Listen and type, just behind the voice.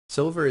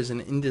Silver is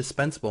an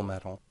indispensable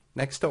metal.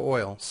 Next to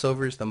oil,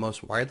 silver is the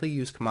most widely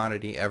used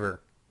commodity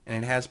ever,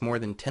 and it has more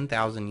than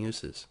 10,000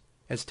 uses.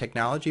 As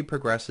technology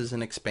progresses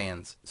and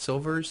expands,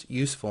 silver's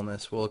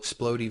usefulness will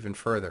explode even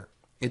further.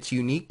 Its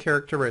unique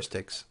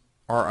characteristics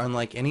are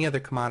unlike any other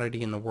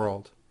commodity in the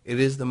world. It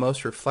is the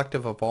most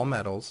reflective of all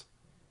metals.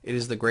 It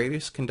is the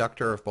greatest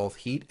conductor of both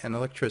heat and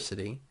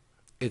electricity.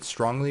 It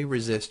strongly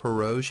resists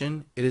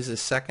corrosion. It is the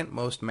second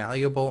most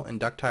malleable and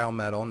ductile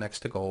metal next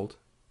to gold.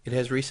 It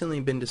has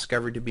recently been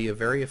discovered to be a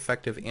very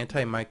effective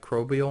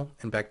antimicrobial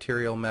and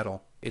bacterial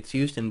metal. It's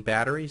used in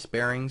batteries,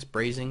 bearings,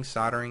 brazing,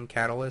 soldering,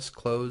 catalysts,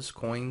 clothes,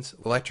 coins,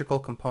 electrical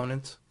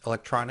components,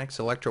 electronics,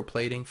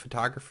 electroplating,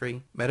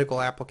 photography,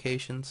 medical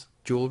applications,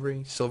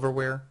 jewelry,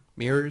 silverware,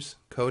 mirrors,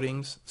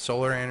 coatings,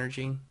 solar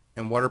energy,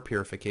 and water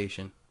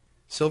purification.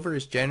 Silver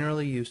is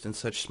generally used in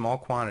such small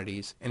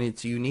quantities, and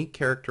its unique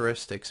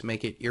characteristics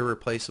make it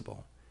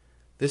irreplaceable.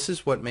 This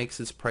is what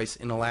makes its price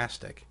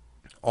inelastic.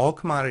 All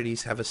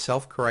commodities have a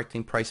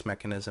self-correcting price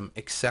mechanism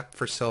except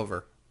for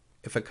silver.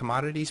 If a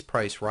commodity's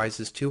price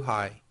rises too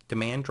high,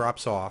 demand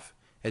drops off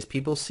as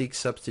people seek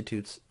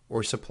substitutes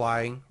or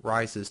supply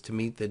rises to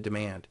meet the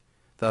demand,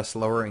 thus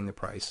lowering the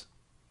price.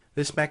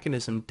 This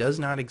mechanism does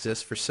not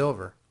exist for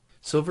silver.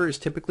 Silver is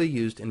typically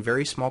used in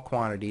very small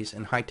quantities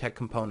in high-tech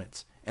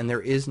components, and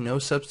there is no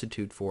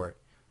substitute for it,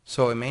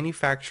 so a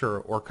manufacturer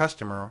or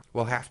customer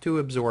will have to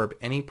absorb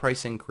any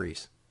price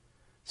increase.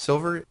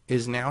 Silver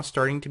is now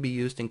starting to be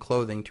used in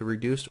clothing to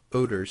reduce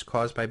odors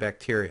caused by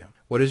bacteria.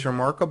 What is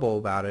remarkable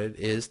about it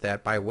is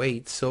that by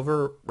weight,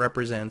 silver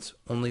represents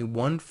only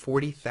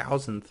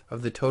 1/40,000th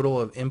of the total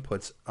of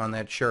inputs on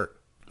that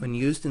shirt. When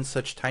used in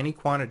such tiny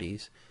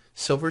quantities,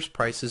 silver's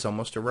price is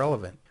almost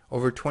irrelevant.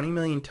 Over 20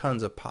 million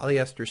tons of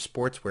polyester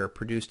sportswear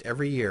produced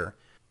every year.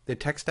 The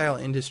textile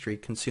industry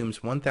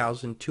consumes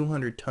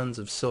 1,200 tons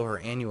of silver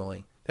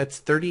annually. That's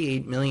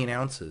 38 million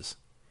ounces.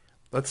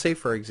 Let's say,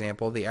 for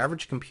example, the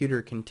average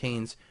computer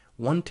contains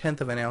 1/10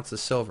 of an ounce of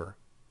silver.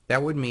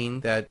 That would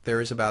mean that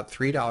there is about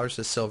 $3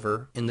 of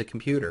silver in the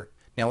computer.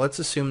 Now let's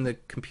assume the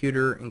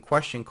computer in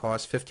question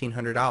costs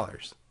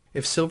 $1,500.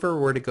 If silver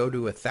were to go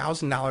to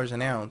 $1,000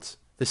 an ounce,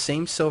 the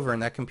same silver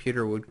in that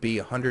computer would be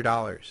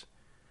 $100.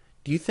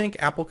 Do you think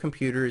Apple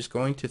Computer is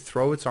going to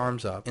throw its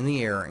arms up in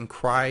the air and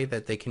cry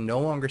that they can no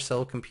longer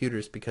sell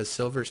computers because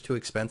silver is too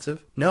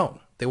expensive?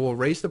 No, they will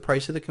raise the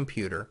price of the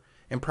computer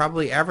and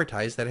probably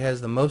advertise that it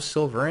has the most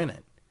silver in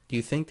it. Do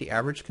you think the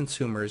average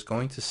consumer is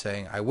going to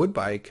say, I would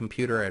buy a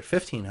computer at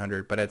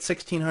 $1,500, but at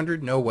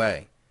 $1,600, no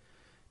way?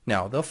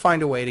 No, they'll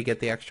find a way to get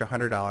the extra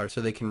 $100 so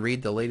they can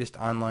read the latest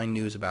online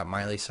news about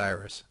Miley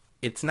Cyrus.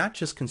 It's not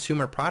just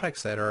consumer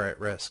products that are at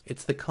risk.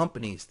 It's the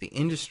companies, the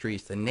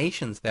industries, the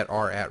nations that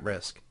are at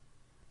risk.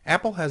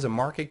 Apple has a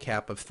market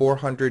cap of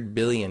 $400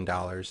 billion.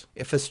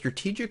 If a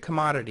strategic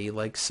commodity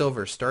like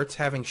silver starts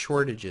having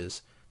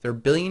shortages, their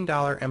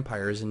billion-dollar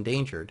empire is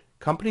endangered.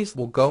 Companies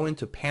will go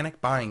into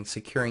panic buying,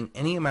 securing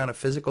any amount of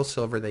physical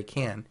silver they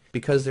can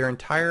because their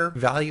entire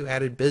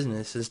value-added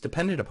business is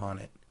dependent upon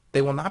it.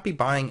 They will not be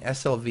buying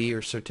SLV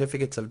or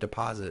certificates of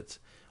deposits.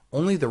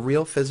 Only the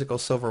real physical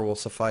silver will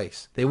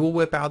suffice. They will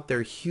whip out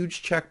their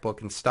huge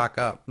checkbook and stock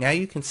up. Now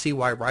you can see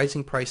why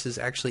rising prices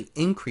actually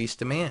increase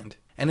demand.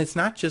 And it's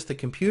not just the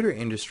computer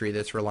industry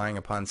that's relying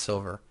upon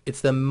silver.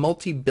 It's the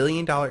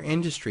multi-billion-dollar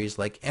industries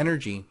like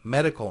energy,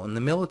 medical, and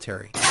the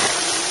military.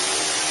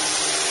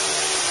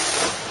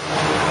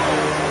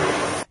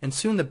 And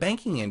soon the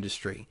banking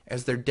industry,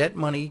 as their debt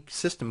money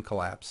system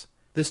collapse.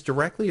 This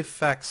directly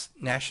affects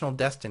national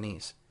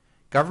destinies.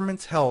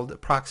 Governments held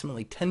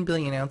approximately 10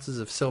 billion ounces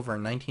of silver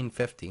in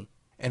 1950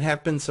 and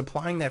have been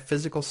supplying that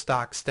physical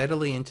stock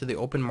steadily into the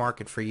open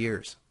market for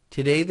years.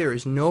 Today there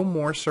is no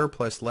more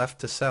surplus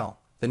left to sell.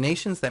 The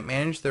nations that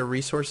manage their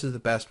resources the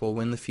best will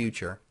win the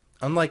future.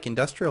 Unlike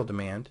industrial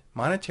demand,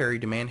 monetary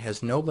demand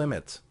has no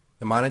limits.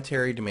 The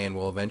monetary demand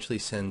will eventually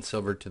send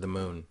silver to the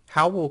moon.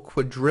 How will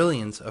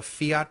quadrillions of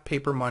fiat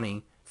paper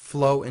money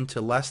flow into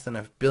less than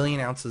 1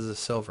 billion ounces of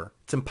silver?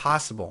 It's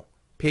impossible.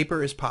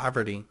 Paper is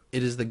poverty.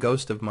 It is the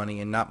ghost of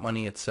money and not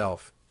money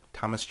itself.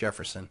 Thomas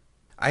Jefferson.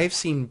 I have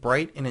seen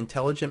bright and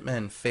intelligent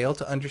men fail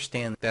to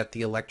understand that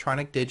the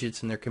electronic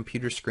digits in their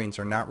computer screens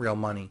are not real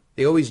money.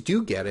 They always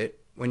do get it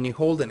when you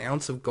hold an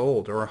ounce of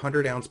gold or a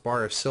 100-ounce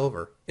bar of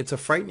silver. It's a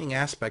frightening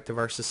aspect of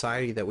our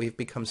society that we've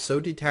become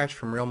so detached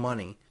from real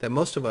money that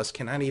most of us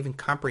cannot even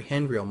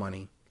comprehend real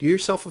money. Do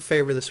yourself a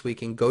favor this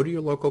week and go to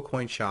your local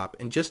coin shop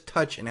and just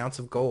touch an ounce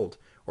of gold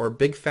or a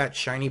big fat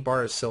shiny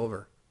bar of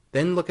silver.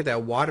 Then look at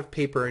that wad of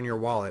paper in your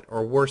wallet,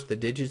 or worse, the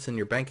digits in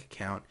your bank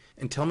account,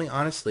 and tell me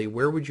honestly,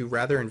 where would you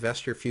rather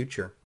invest your future?